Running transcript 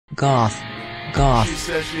Goth. Goth. She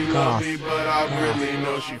says she Goth. love me, but I really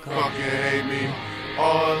know she fucking hate me.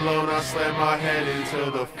 All alone, I slam my head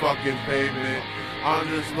into the fucking pavement. I'm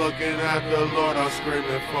just looking at the Lord, I'm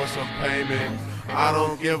screaming for some payment. I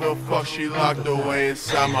don't give a fuck, she locked away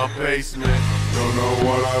inside my basement. Don't know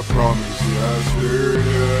what I promised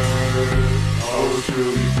yesterday. I was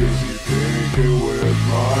really busy thinking with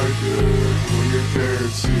my dick. When your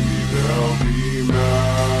parents see me, they'll be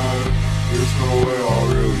mad. There's no way I'll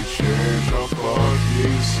really change, I'm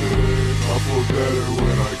fucking sick. I feel better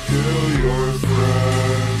when I kill your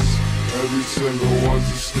friends. Every single one's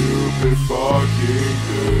a stupid fucking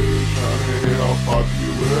bitch. Trying to hit how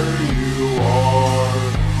popular you are,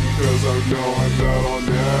 because I know that I'll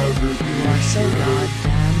never be You are so shit.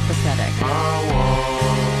 goddamn pathetic. I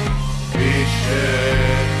won't be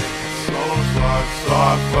shit. Souls locked, so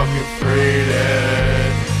I fucking freed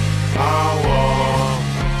it. I won't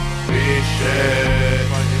be shit.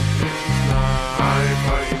 I ain't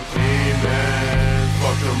fucking demon.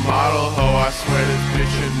 Fuck the model hoe, I swear this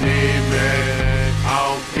bitch anemic. I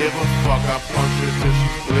don't give a fuck, I punch her till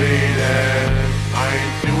she's bleeding. I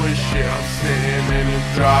ain't doing shit, I'm sitting in the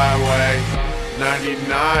driveway.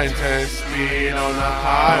 99, 10 speed on the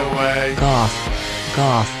highway. Goth.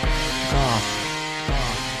 Goth. Goth.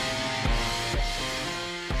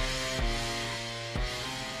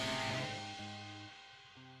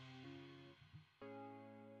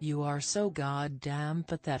 You are so goddamn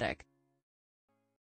pathetic.